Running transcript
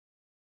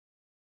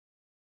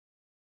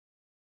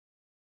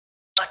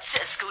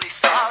Artistically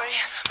sorry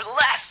for the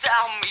last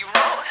album we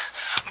wrote.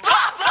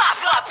 Ba ba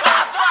ba ba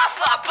ba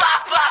ba ba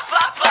ba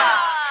ba ba.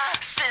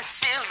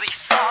 Sincerely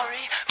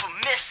sorry for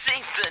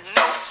missing the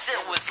notes.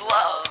 It was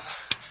love.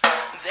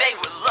 They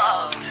were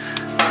loved.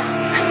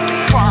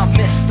 They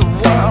promised the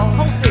world.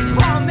 Oh, they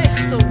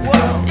promised the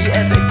world.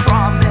 Yeah, they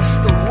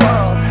promised the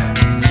world.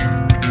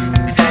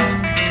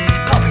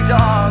 Puppy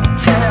dog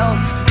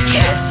tails,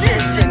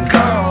 kisses and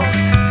girls.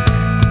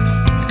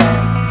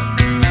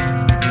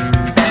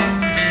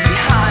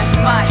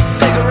 My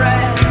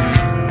cigarette,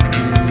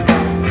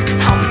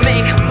 I'll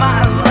make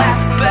my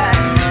last bet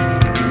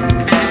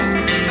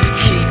to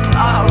keep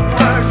our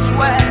words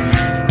wet,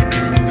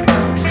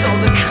 so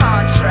the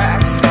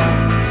contracts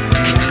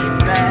can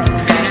be met.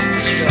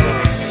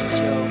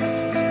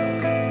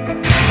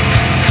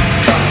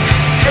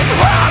 They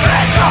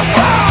promised the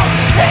world,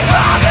 they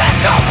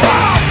promised the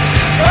world,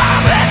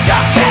 promised the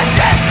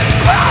kisses,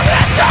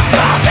 promised the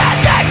world that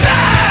they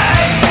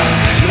made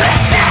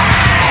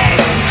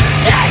mistakes,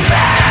 they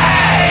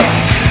made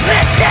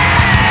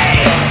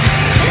mistakes.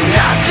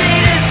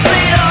 Nothing is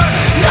sweeter,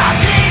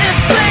 nothing is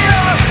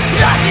sweeter,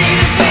 nothing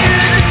is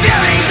sweeter than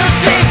filling those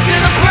dreams to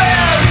the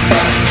brim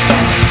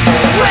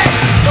with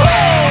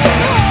hope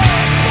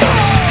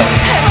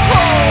and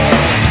hope.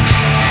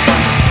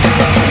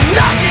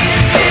 Nothing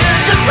is sweeter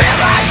than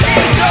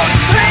realizing those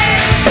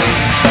dreams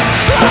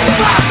of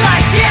false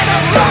ideas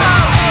of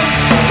love,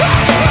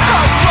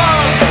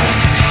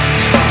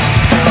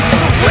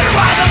 So where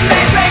are the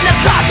mainframe, the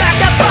contract,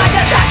 the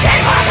budget that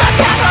came us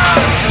together?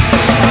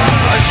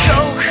 A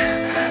joke,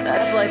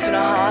 that's life in a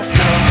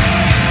hospital.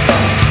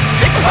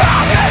 They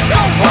promised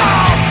the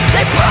world,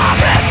 they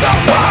promised the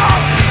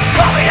world,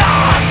 but we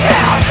don't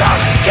tell them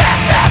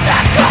kisses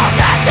and calls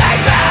that they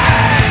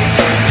made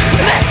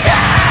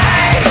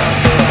mistakes,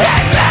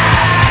 they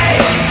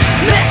made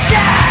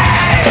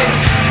mistakes.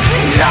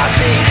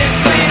 Nothing is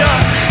sweeter,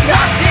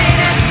 nothing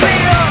is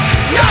sweeter,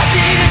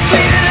 nothing is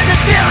sweeter than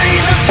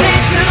filling those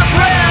dreams to the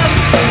brim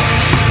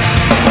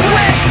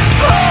with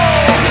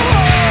hope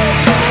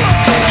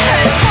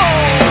and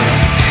hope.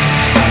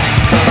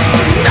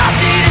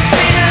 Nothing is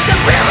sweeter than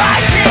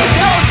realizing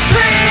those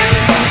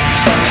dreams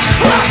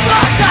of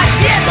false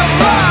ideas of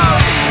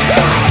love,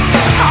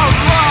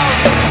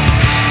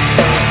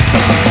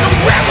 So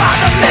where are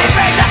the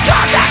mainframe, the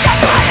contract, the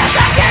plans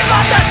that came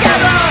us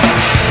together?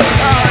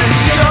 A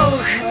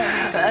joke,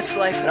 that's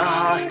life in a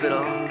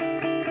hospital.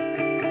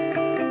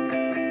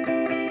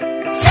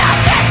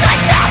 Selfishly,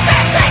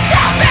 selfishly,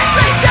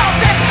 selfishly,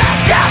 selfish,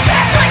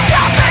 selfishly,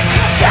 selfish,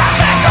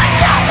 selfishly,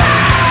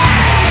 selfish.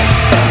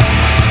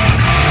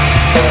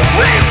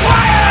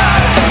 Rewire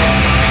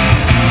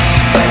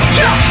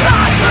your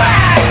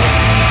contract.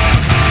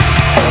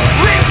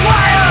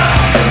 Rewire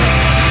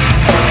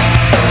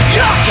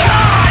your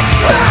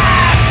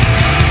contract.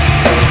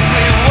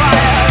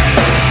 Rewire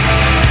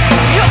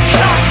your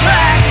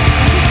contract.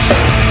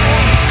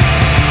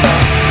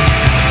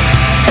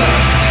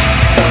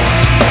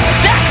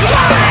 That's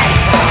life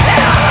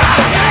in a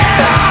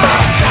hospital.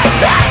 That's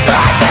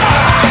life in a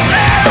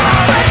hospital.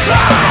 That's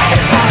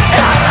life in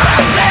a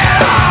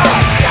hospital.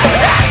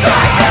 That's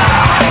life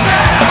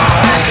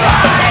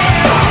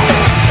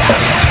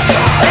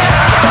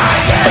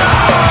in a hospital.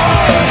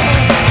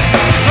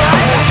 That's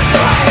life in a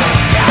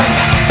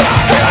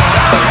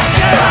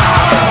hospital.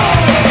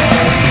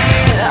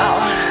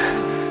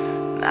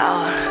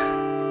 Out,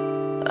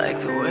 like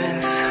the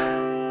winds.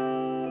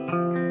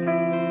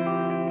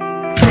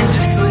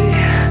 Dangerously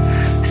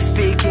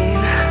speaking,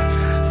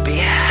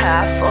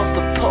 behalf of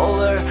the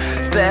polar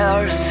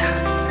bears.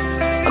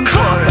 A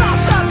chorus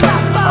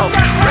of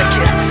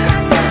crickets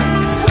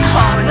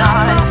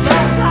harmonize,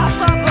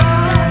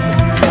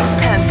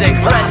 and they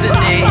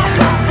resonate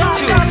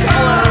to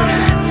explain